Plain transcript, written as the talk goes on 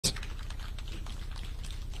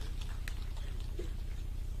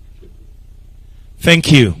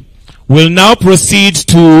Thank you. We'll now proceed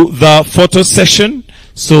to the photo session.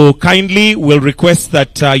 So kindly we'll request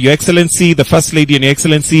that Your Excellency, the First Lady, and Your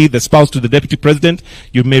Excellency, the spouse to the Deputy President,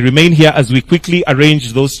 you may remain here as we quickly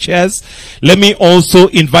arrange those chairs. Let me also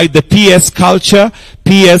invite the PS Culture,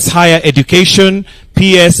 PS Higher Education,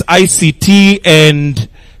 PS ICT, and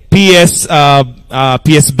PS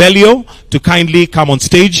Bellio to kindly come on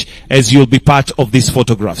stage as you'll be part of these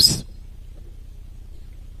photographs.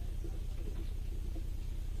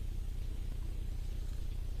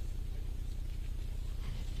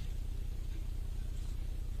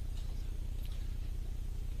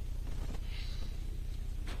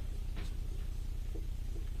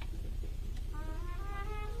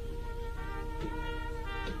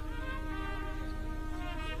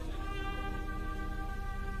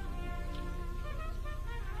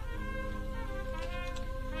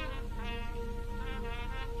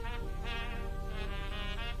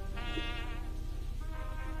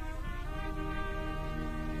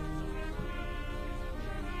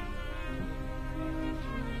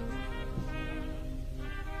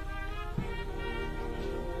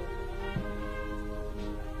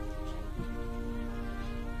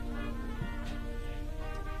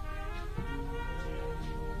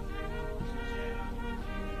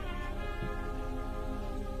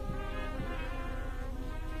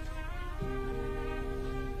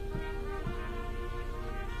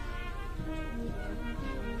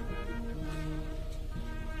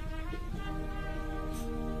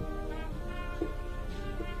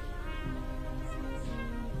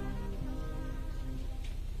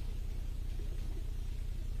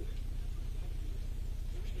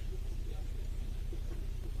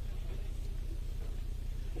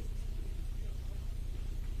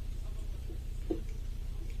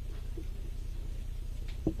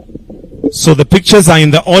 So the pictures are in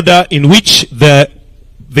the order in which they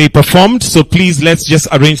performed. So please, let's just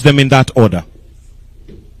arrange them in that order.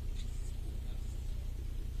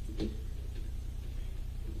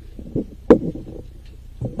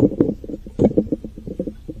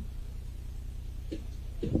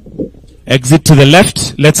 Exit to the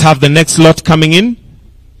left. Let's have the next lot coming in.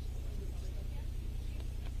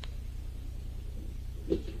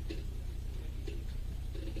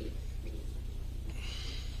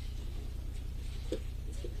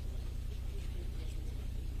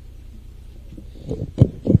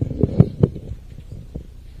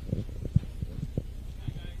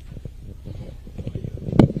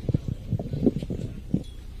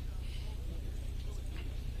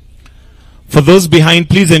 For those behind,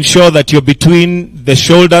 please ensure that you're between the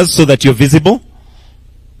shoulders so that you're visible.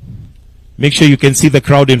 Make sure you can see the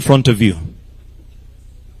crowd in front of you.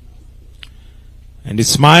 And you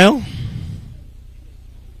smile.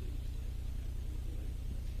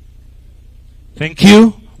 Thank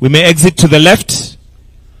you. We may exit to the left.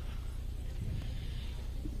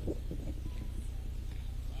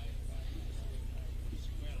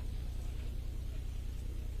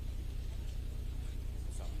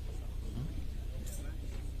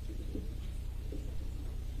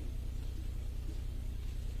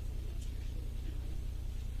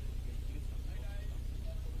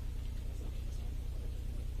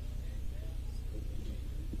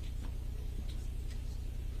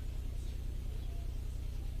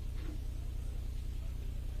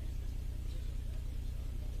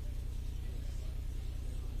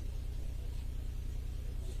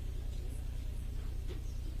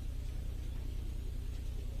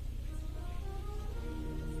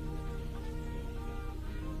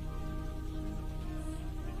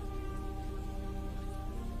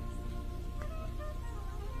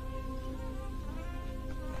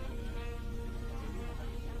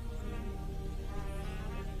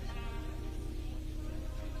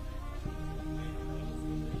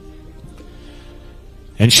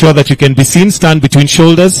 Ensure that you can be seen. Stand between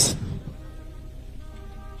shoulders.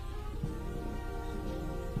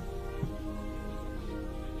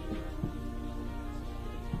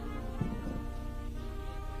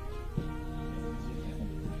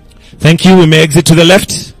 Thank you. We may exit to the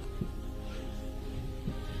left.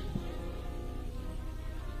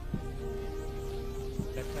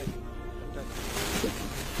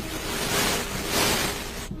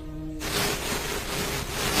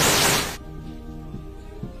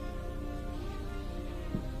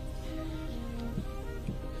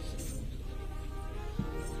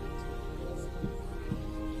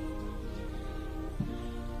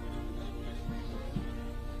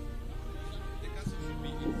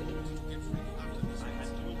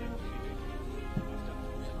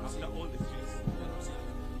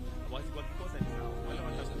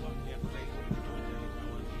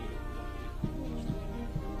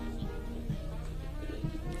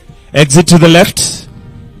 Exit to the left.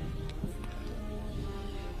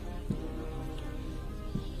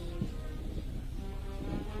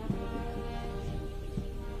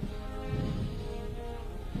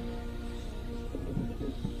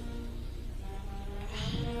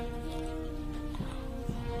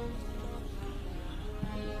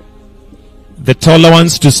 The taller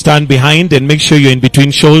ones to stand behind and make sure you're in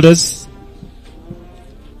between shoulders.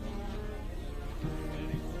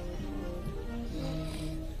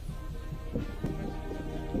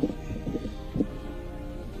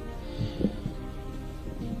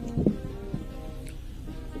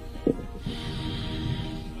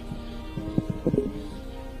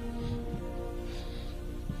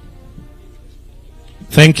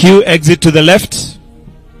 Thank you. Exit to the left.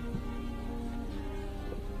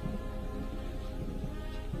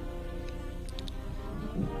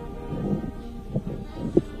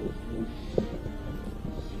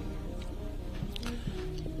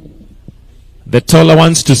 The taller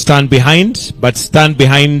ones to stand behind, but stand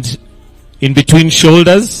behind in between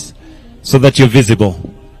shoulders so that you're visible.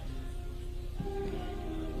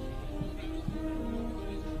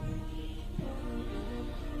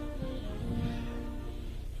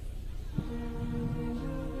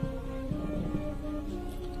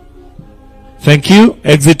 Thank you.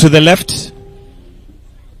 Exit to the left.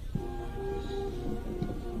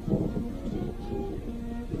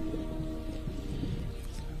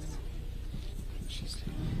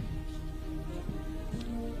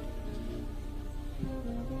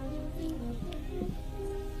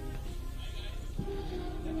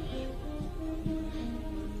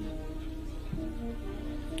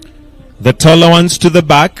 The taller ones to the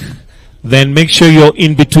back. Then make sure you're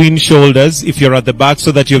in between shoulders if you're at the back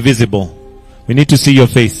so that you're visible. We need to see your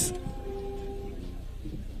face.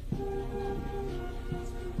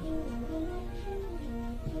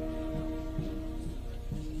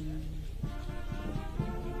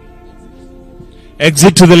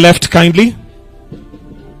 Exit to the left kindly.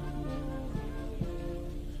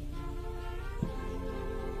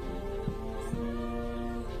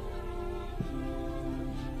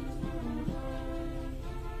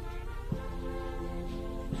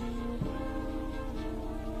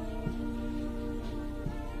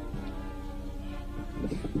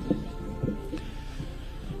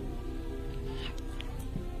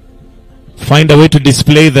 Find a way to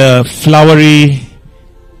display the flowery,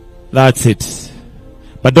 that's it.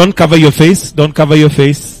 But don't cover your face, don't cover your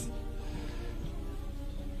face.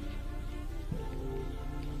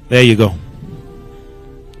 There you go.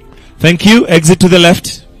 Thank you. Exit to the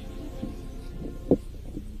left.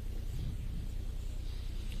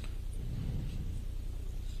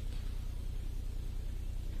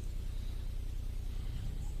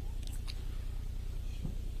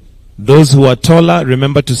 Those who are taller,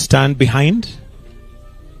 remember to stand behind.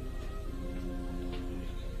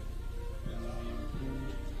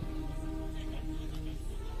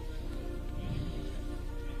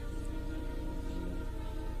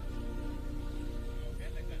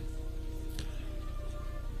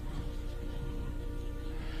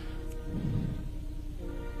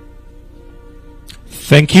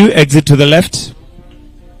 Thank you. Exit to the left.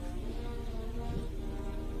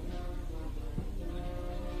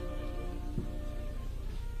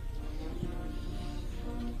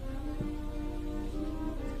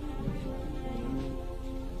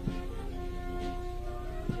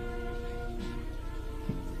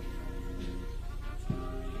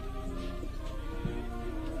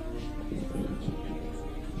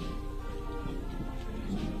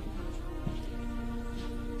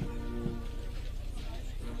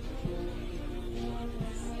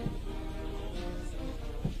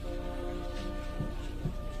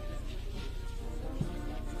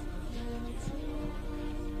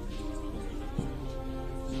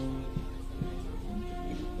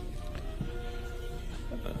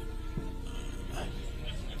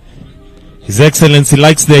 His Excellency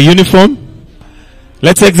likes their uniform.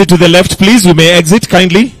 Let's exit to the left, please. We may exit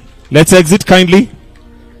kindly. Let's exit kindly.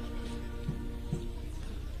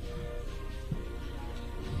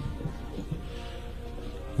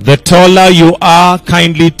 The taller you are,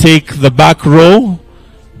 kindly take the back row,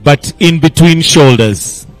 but in between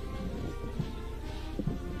shoulders.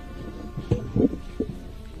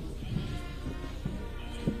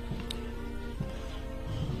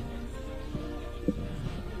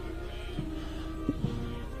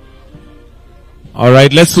 All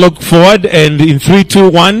right, let's look forward and in 3,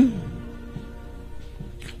 2, 1.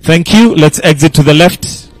 Thank you. Let's exit to the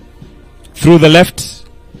left. Through the left.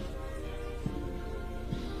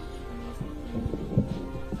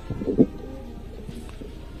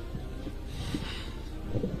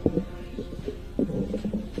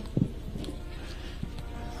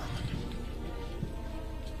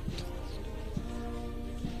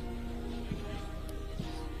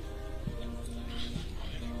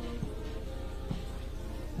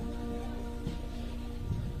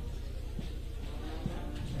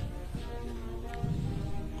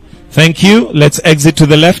 Thank you. Let's exit to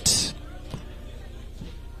the left.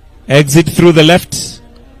 Exit through the left.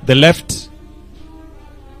 The left.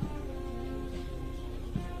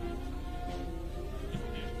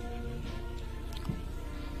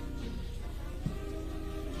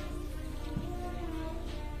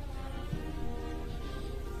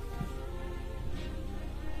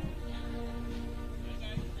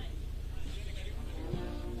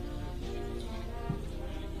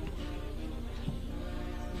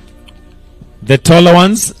 The taller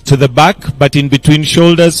ones to the back, but in between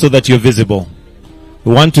shoulders so that you're visible.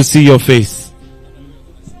 We want to see your face.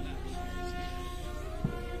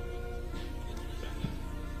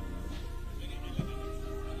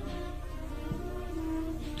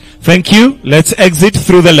 Thank you. Let's exit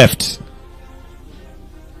through the left.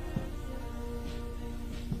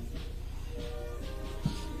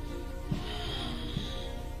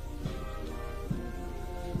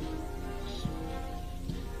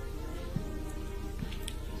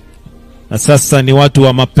 Na sasa ni watu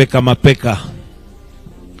wa mapeka mapeka.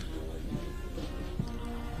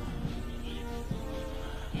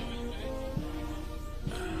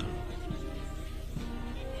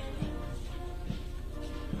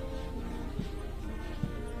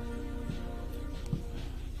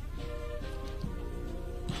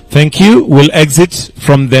 Thank you. We'll exit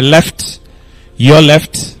from the left, your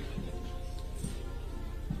left.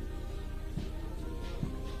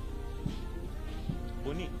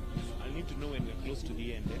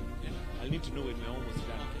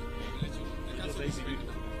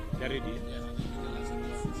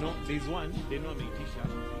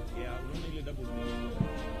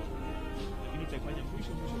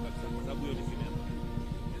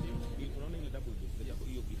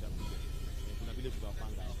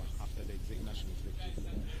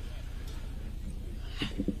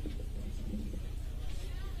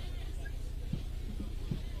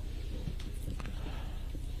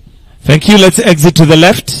 Thank you. Let's exit to the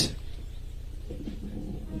left.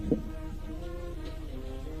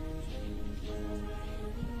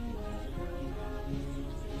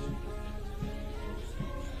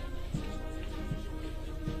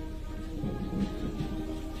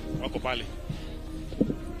 Wako pale.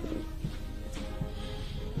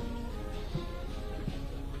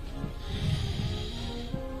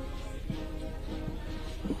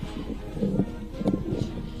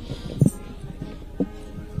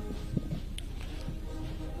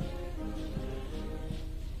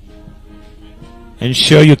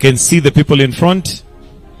 Ensure you can see the people in front.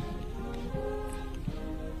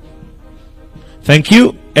 Thank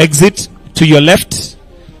you. Exit to your left.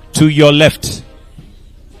 To your left.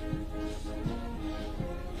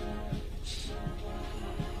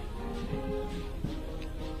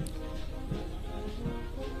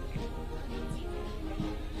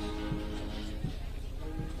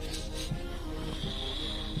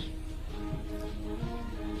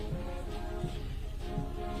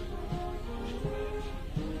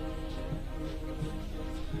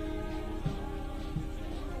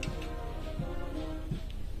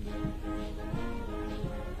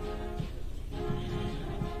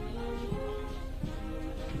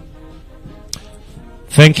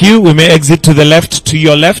 Thank you. We may exit to the left, to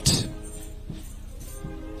your left.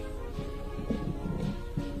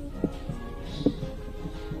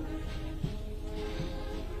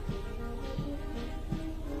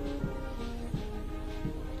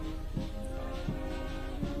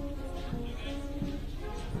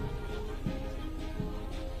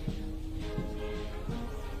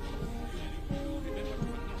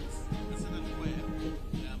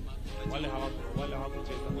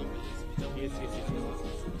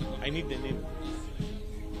 I need the name.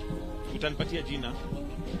 Utanipatia jina.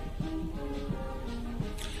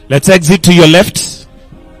 Let's exit to your left.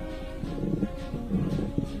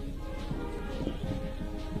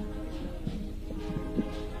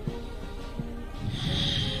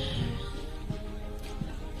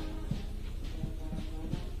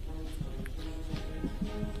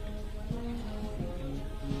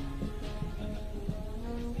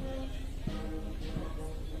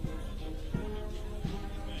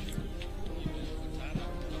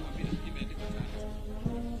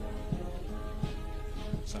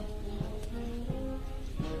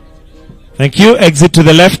 Thank you. Exit to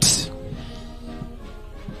the left.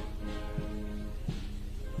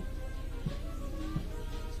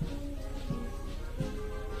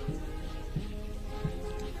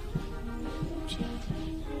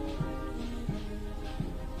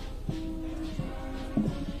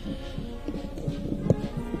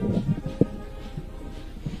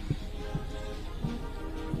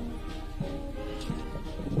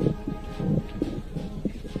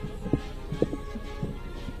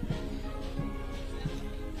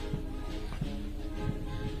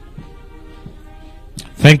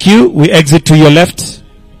 Thank you. We exit to your left.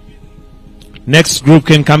 Next group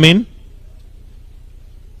can come in.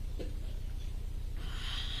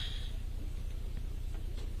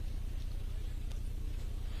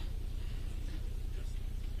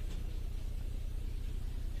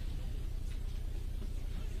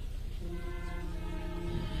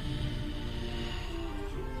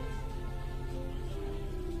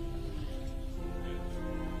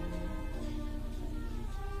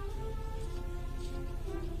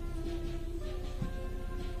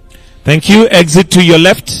 Thank you. Exit to your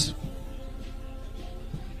left.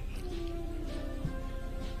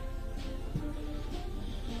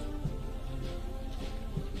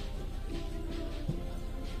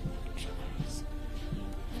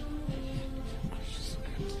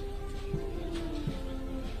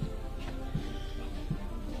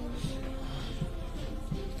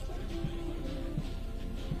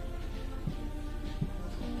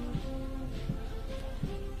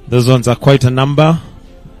 Those ones are quite a number.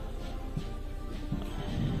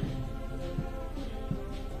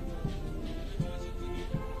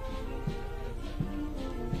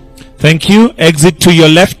 Thank you. Exit to your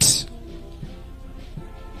left.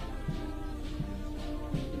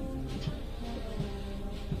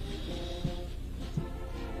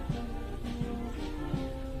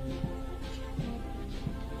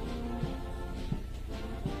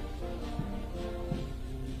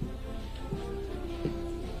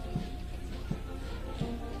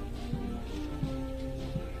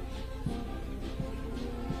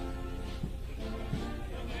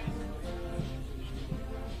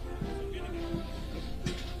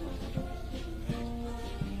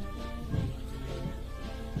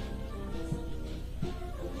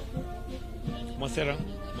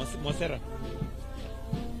 Mosera.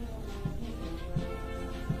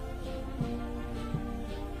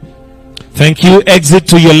 Thank you. Exit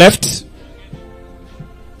to your left.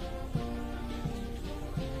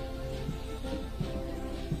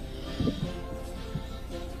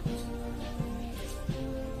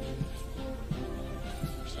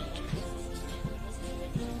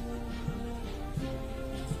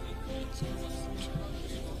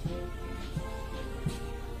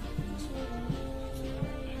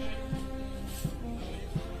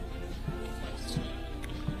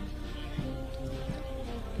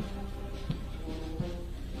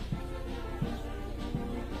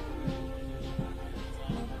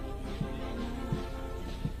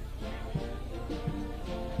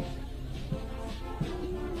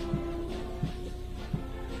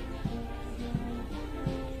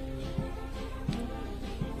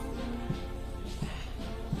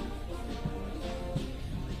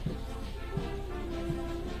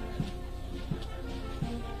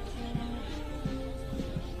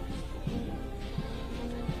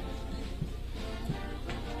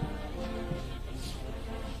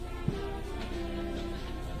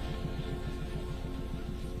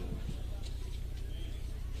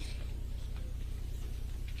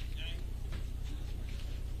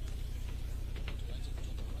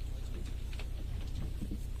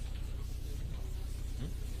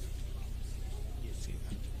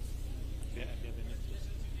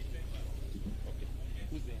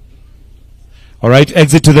 All right,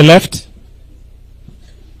 exit to the left.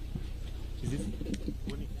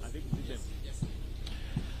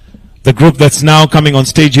 The group that's now coming on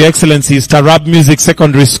stage, Your Excellency, is Tarab Music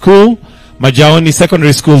Secondary School, Majaoni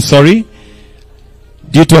Secondary School, sorry.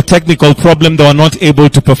 Due to a technical problem, they were not able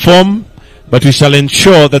to perform, but we shall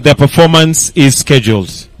ensure that their performance is scheduled.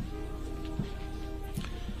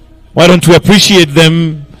 Why don't we appreciate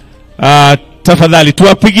them? Tafadhali,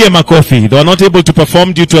 tuwapigie makofi. They were not able to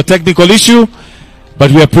perform due to a technical issue, but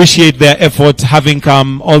we appreciate their effort having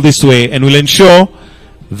come all this way, and will ensure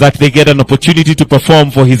that they get an opportunity to perform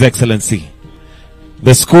for His Excellency.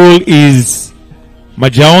 The school is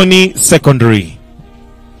Majaoni Secondary.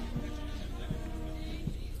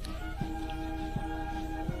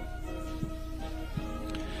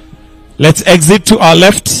 Let's exit to our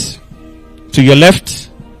left, to your left.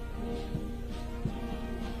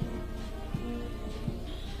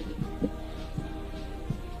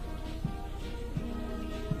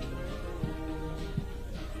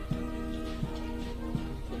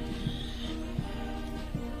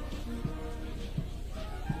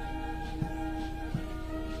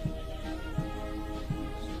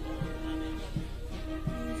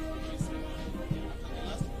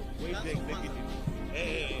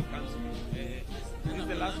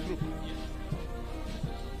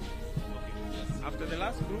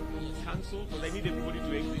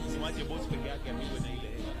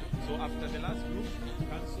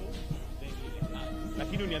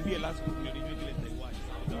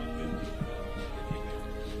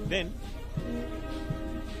 Then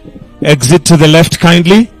exit to the left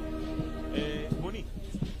kindly.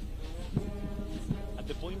 At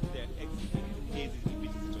the point there,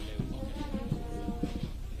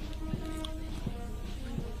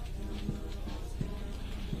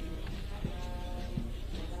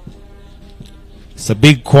 it's a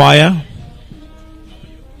big choir.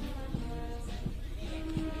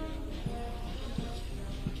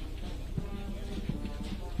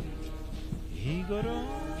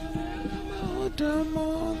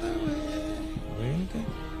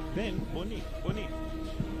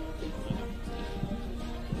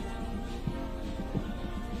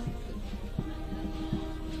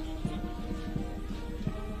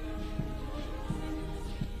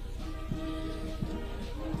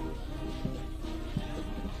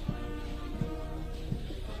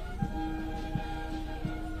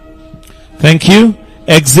 Thank you.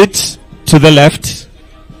 Exit to the left.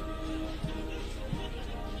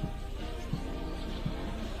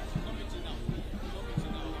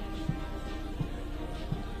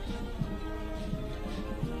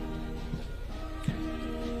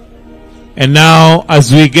 And now,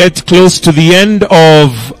 as we get close to the end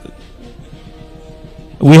of,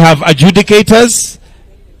 we have adjudicators.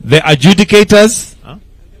 The adjudicators. Huh?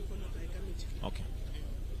 Okay.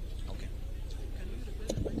 Okay.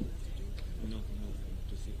 No.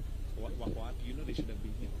 To see. You know they should have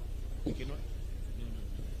been here. We cannot. No.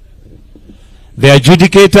 The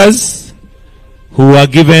adjudicators, who are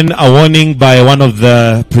given a warning by one of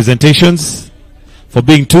the presentations for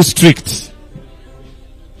being too strict.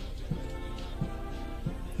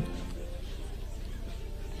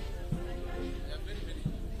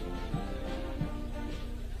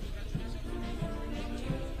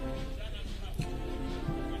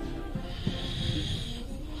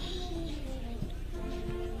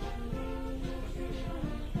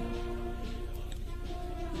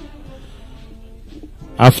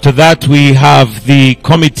 After that, we have the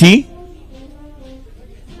committee.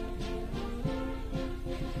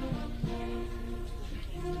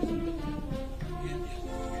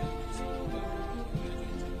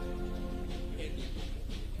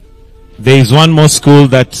 There is one more school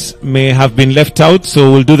that may have been left out,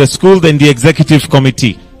 so we'll do the school, then the executive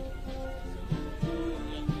committee.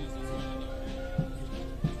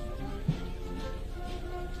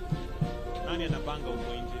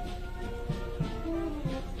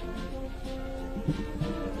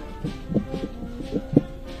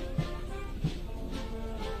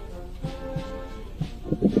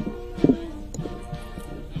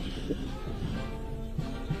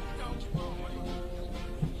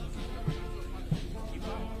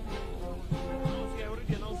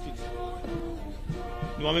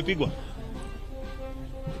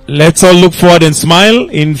 Let's all look forward and smile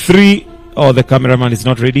in 3. Oh, the cameraman is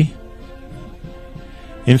not ready.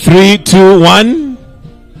 In 3, 2, 1.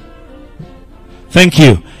 Thank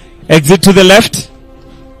you. Exit to the left.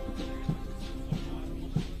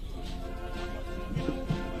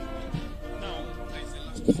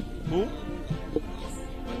 Who?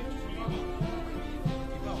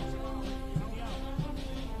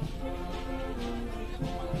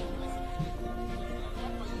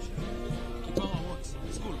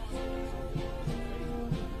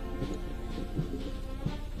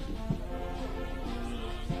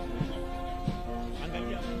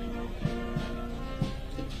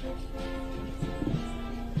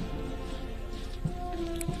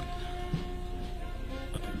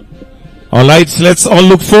 All right, so let's all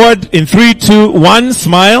look forward in 3, 2, 1.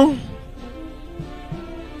 Smile.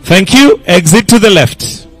 Thank you. Exit to the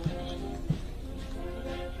left.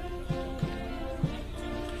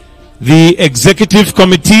 The executive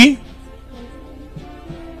committee.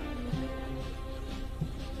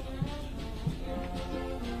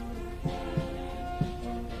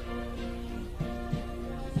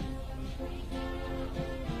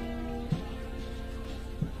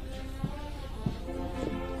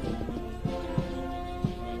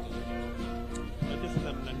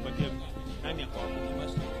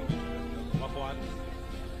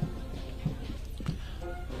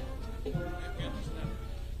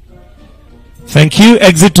 Thank you.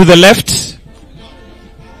 Exit to the left.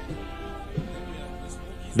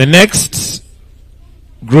 The next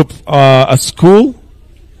group, a school.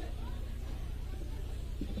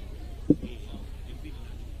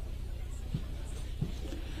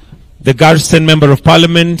 The Garston Member of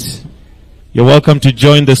Parliament, you're welcome to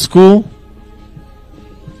join the school.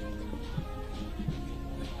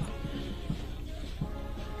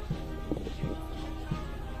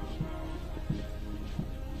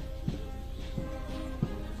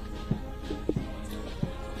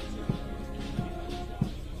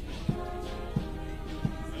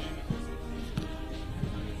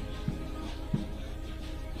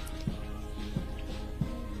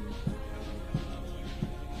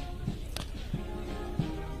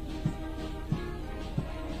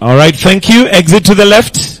 All right, thank you. Exit to the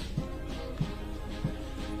left.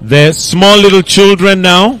 The small little children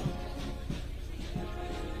now.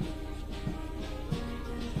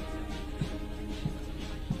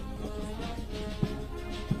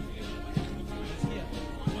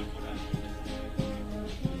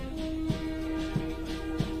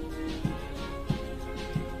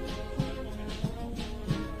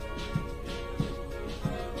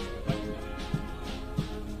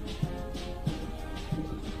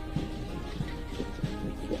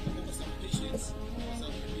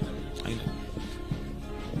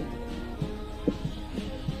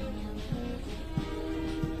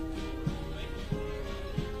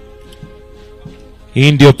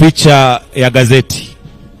 Hii ndio picha ya gazeti.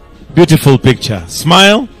 Beautiful picture.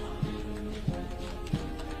 Smile.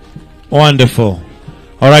 Wonderful.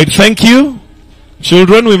 All right, thank you.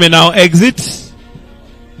 Children, we may now exit.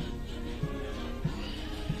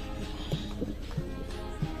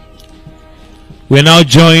 We're now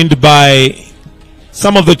joined by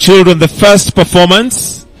some of the children, the first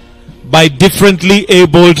performance by differently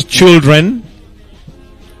abled children.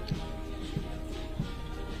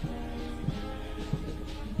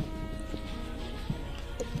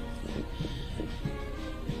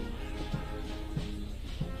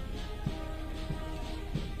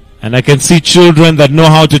 And I can see children that know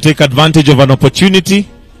how to take advantage of an opportunity.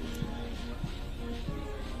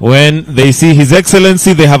 When they see His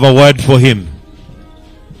Excellency, they have a word for him.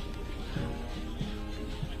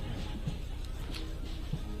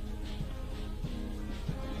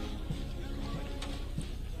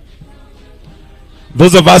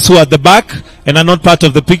 Those of us who are at the back and are not part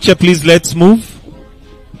of the picture, please let's move.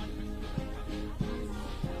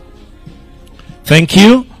 Thank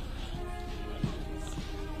you.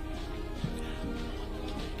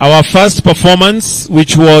 Our first performance,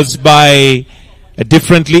 which was by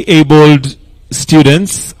differently abled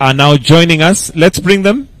students, are now joining us. Let's bring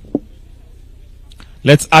them.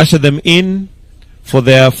 Let's usher them in for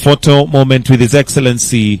their photo moment with His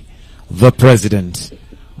Excellency, the President.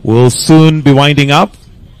 We'll soon be winding up.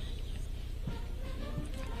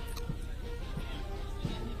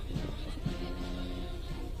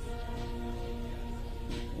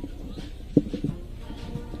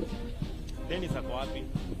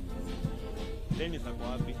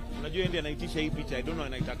 I don't know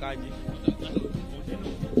anaitakaje.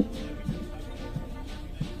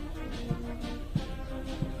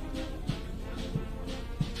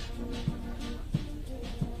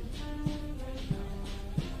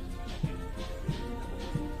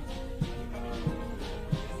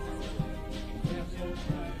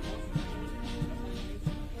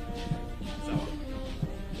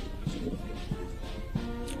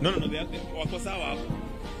 No, they are wako sawa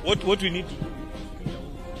hapo. What we need to do.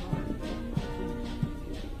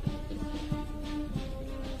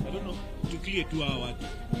 To our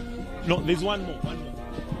no, there's one more.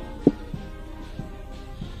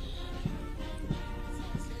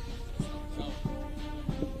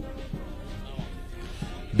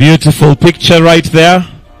 Beautiful picture right there.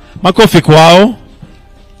 Makofi kwao.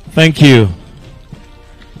 Thank you.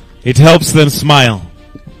 It helps them smile.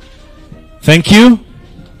 Thank you.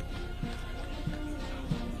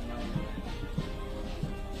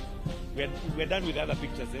 We're done with other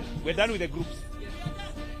pictures, eh? We're done with the groups.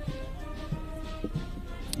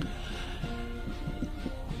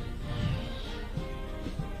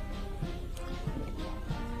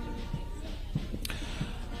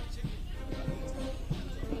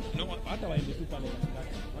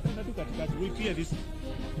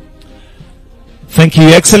 Thank you,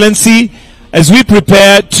 Excellency. As we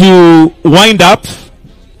prepare to wind up,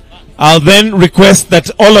 I'll then request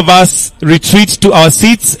that all of us retreat to our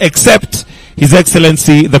seats except His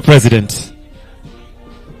Excellency the President.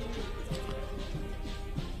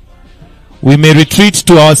 We may retreat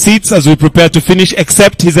to our seats as we prepare to finish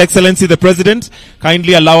except His Excellency the President.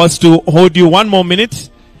 Kindly allow us to hold you one more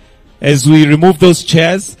minute as we remove those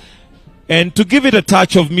chairs. And to give it a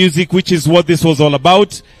touch of music, which is what this was all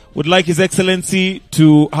about, would like His Excellency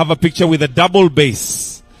to have a picture with a double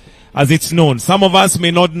bass, as it's known. Some of us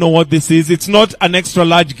may not know what this is. It's not an extra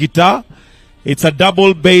large guitar. It's a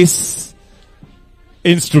double bass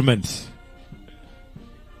instrument.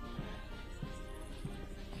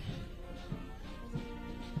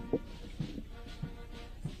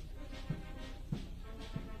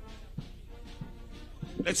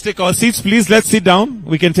 Let's take our seats, please. Let's sit down.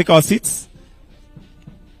 We can take our seats.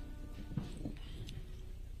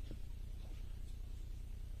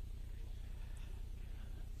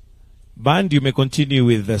 Band, you may continue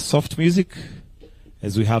with the soft music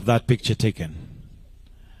as we have that picture taken.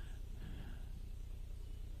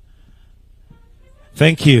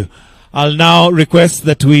 Thank you. I'll now request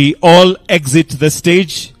that we all exit the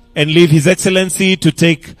stage and leave His Excellency to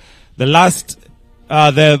take the last,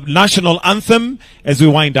 the national anthem as we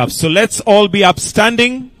wind up. So let's all be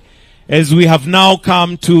upstanding as we have now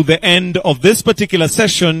come to the end of this particular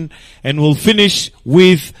session, and we'll finish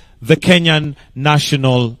with the Kenyan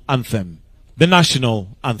national anthem. The national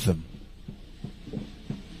anthem.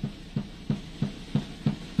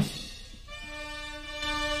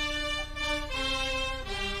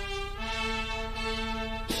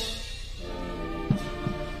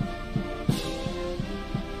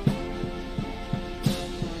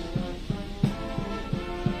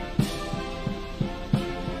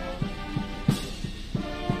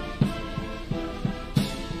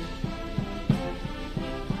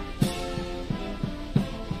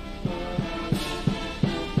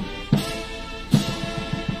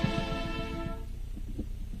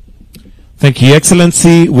 Thank you, Your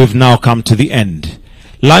Excellency. We've now come to the end.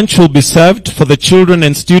 Lunch will be served for the children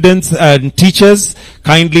and students and teachers.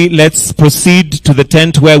 Kindly, let's proceed to the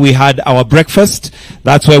tent where we had our breakfast.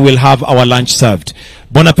 That's where we'll have our lunch served.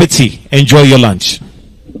 Bon appetit. Enjoy your lunch.